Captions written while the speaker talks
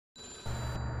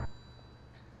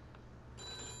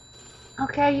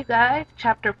Okay, you guys,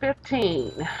 chapter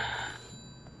 15.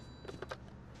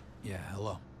 Yeah,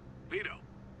 hello. Vito.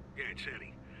 Yeah, it's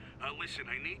Eddie. Listen,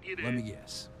 I need you to... Let me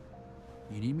guess.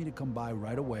 You need me to come by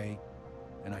right away,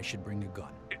 and I should bring a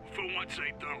gun. For once,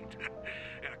 I don't.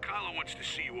 Carlo wants to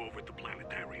see you over at the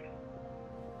planetarium.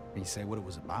 Did he say what it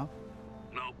was about?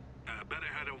 No, better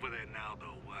head over there now,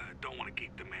 though. Don't want to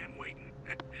keep the man waiting.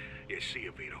 Yeah, see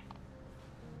you, Vito.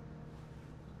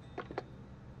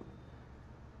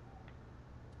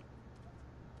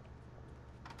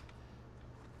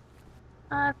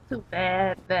 Too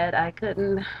bad that I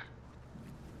couldn't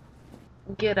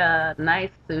get a nice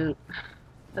suit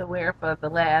to wear for the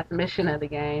last mission of the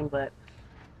game, but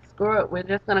screw it, we're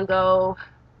just gonna go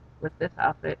with this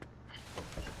outfit.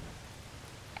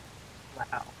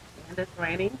 Wow, and it's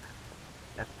raining.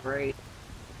 That's great.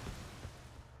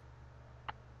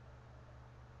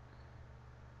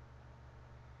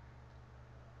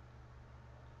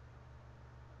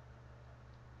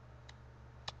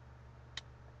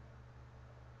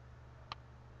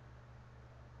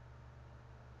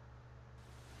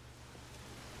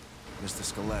 Mr.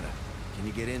 Scaletta, can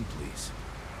you get in, please?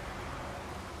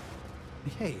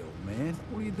 Hey, old man,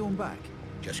 what are you doing back?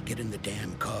 Just get in the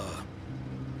damn car.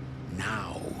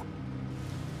 Now.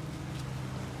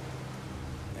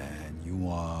 And you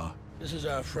are... This is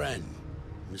our friend,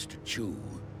 Mr. Chu.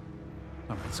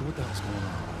 Alright, so what the hell's going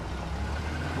on?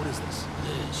 What is this?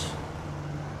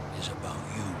 This is about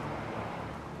you.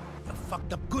 You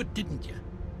fucked up good, didn't you?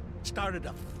 Started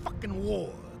a fucking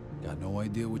war. Got no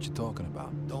idea what you're talking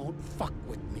about. Don't fuck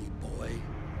with me, boy.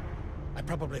 I've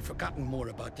probably forgotten more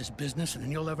about this business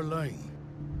than you'll ever learn.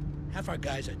 Half our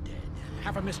guys are dead.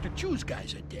 Half of Mr. Chu's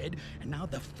guys are dead. And now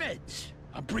the feds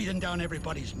are breathing down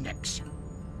everybody's necks.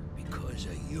 Because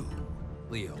of you.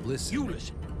 Leo, listen. You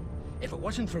listen. If it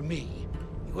wasn't for me,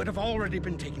 you would have already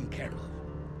been taken care of.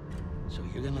 So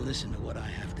you're gonna listen to what I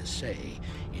have to say,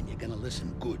 and you're gonna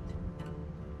listen good.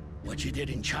 What you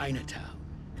did in Chinatown,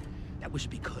 that was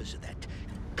because of that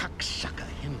cocksucker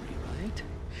Henry, right?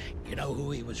 You know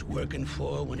who he was working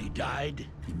for when he died?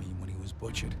 You mean when he was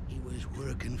butchered? He was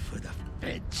working for the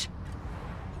feds.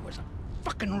 He was a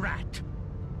fucking rat.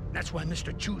 That's why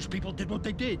Mr. Chu's people did what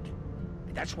they did.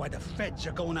 And that's why the feds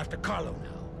are going after Carlo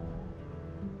now.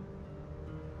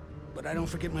 But I don't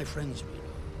forget my friends, Vito.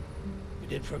 You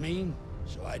did for me,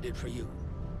 so I did for you.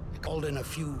 I called in a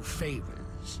few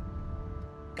favors.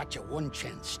 Got you one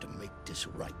chance to make this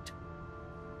right.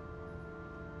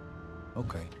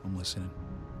 Okay, I'm listening.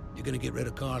 You're gonna get rid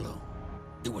of Carlo.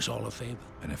 Do us all a favor.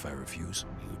 And if I refuse?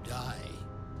 You die.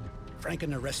 Frank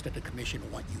and the rest of the commission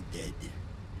want you dead.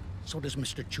 So does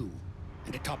Mr. Chu.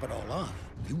 And to top it all off,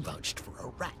 you vouched for a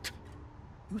rat.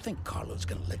 You think Carlo's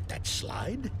gonna let that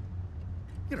slide?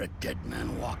 You're a dead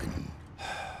man walking.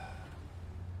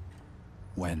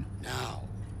 When? Now.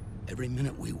 Every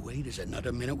minute we wait is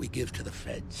another minute we give to the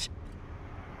feds.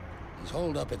 He's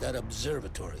holed up at that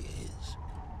observatory of his.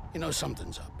 You know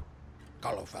something's up.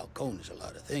 Carlo Falcone is a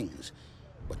lot of things,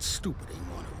 but stupid ain't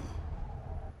one of them.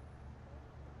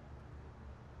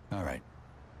 All right.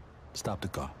 Stop the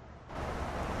car.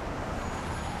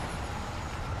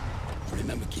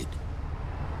 Remember, kid,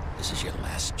 this is your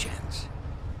last chance.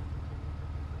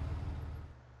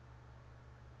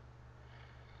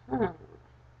 So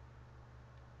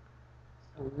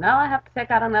now I have to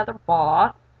take out another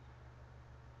boss.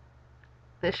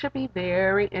 This should be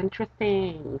very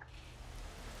interesting.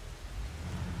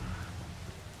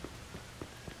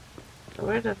 So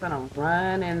we're just gonna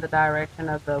run in the direction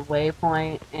of the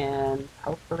waypoint, and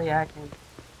hopefully I can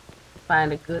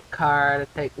find a good car to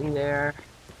take me there.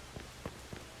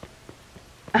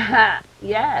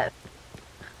 Yes,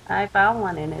 I found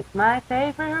one, and it's my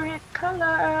favorite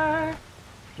color,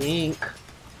 pink.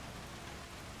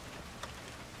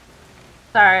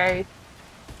 Sorry,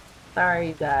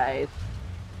 you guys,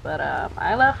 but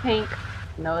I love pink.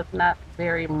 No, it's not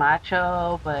very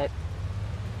macho, but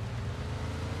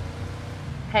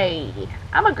hey,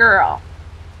 I'm a girl.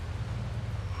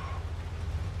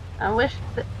 I wish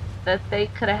that they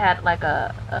could have had like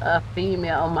a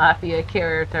female Mafia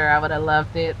character. I would have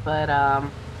loved it, but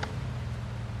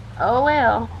oh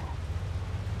well.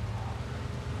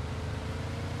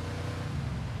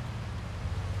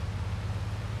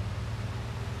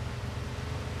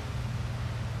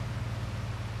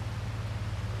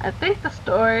 I think the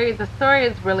story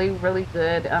is really, really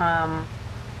good.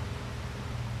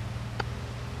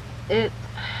 It's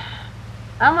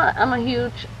I'm a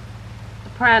huge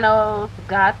Sopranos,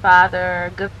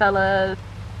 Godfather, Goodfellas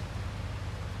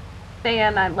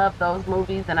fan. I love those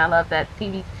movies, and I love that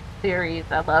TV series.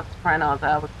 I love Sopranos.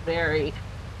 I was very,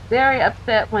 very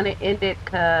upset when it ended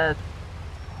because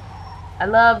I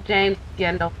love James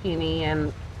Gandolfini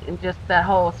and just that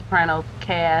whole Sopranos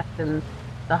cast and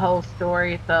the whole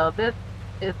story. So this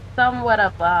is somewhat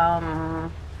of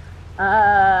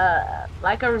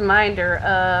like a reminder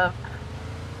of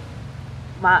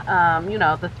my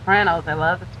the Sopranos. I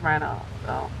love the Sopranos.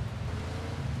 So,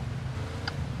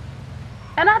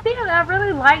 and I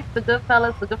really liked the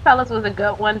Goodfellas. The Goodfellas was a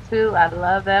good one too. I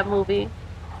love that movie.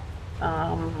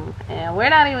 And we're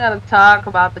not even gonna talk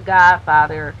about the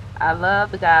Godfather. I love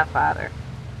the Godfather.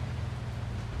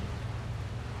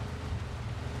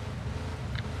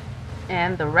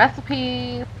 And the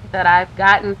recipes that I've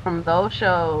gotten from those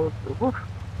shows, whew,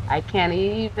 I can't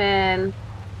even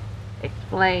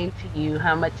explain to you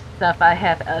how much stuff I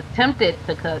have attempted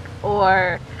to cook.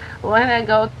 Or when I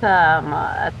go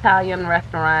to Italian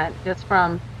restaurant, just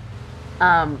from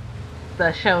um,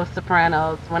 the show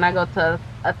Sopranos, when I go to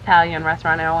Italian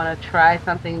restaurant and I want to try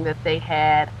something that they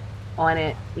had on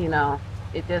it,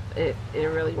 it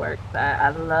really works. I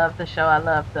love the show. I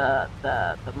love the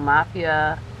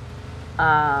mafia,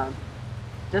 um,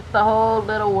 just the whole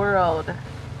little world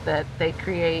that they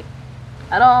create.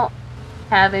 I don't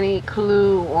have any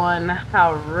clue on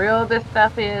how real this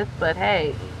stuff is, but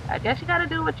hey, I guess you gotta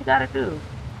do what you gotta do.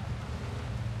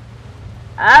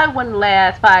 I wouldn't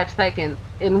last 5 seconds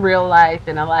in real life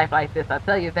in a life like this, I'll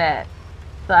tell you that.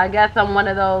 So I guess I'm one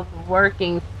of those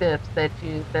working stiffs that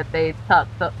they talk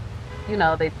so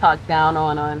they talk down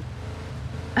on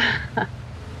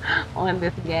on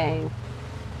this game.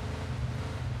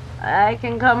 I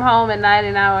can come home at night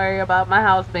and not worry about my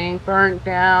house being burnt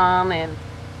down, and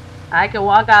I can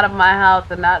walk out of my house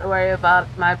and not worry about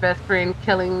my best friend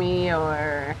killing me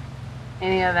or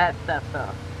any of that stuff. So,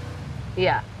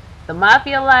 yeah, the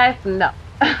mafia life, no.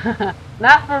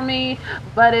 Not for me,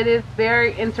 but it is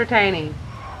very entertaining.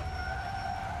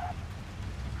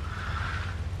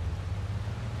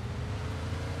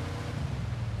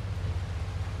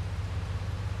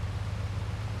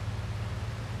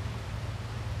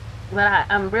 But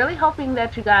I'm really hoping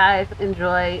that you guys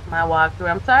enjoy my walkthrough.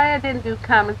 I'm sorry I didn't do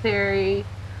commentary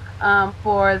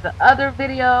for the other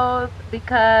videos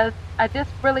because I just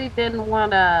really didn't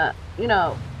want to,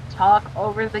 talk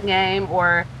over the game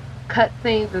or cut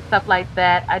scenes and stuff like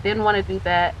that. I didn't want to do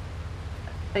that.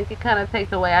 I think it kind of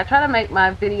takes away. I try to make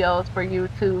my videos for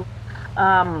YouTube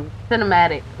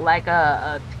cinematic, like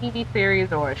a TV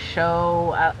series or a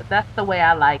show. That's the way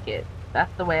I like it.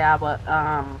 That's the way I would.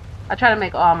 I try to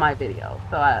make all my videos,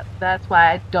 so that's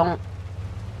why I don't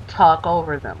talk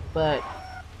over them. But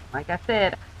like I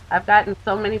said, I've gotten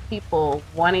so many people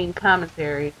wanting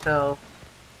commentary, so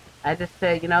I just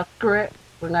said, screw it.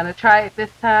 We're gonna try it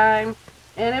this time,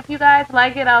 and if you guys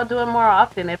like it, I'll do it more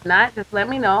often. If not, just let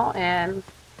me know, and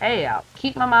hey, I'll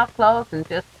keep my mouth closed and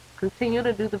just continue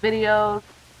to do the videos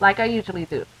like I usually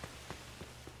do.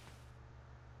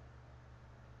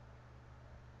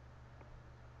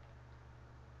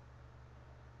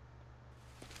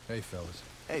 Hey, fellas.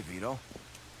 Hey, Vito.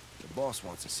 The boss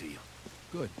wants to see you.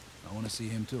 Good. I want to see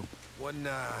him too. One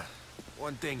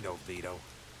thing though, Vito.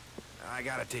 I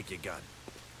gotta take your gun.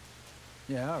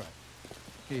 Yeah, all right.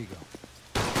 Here you go.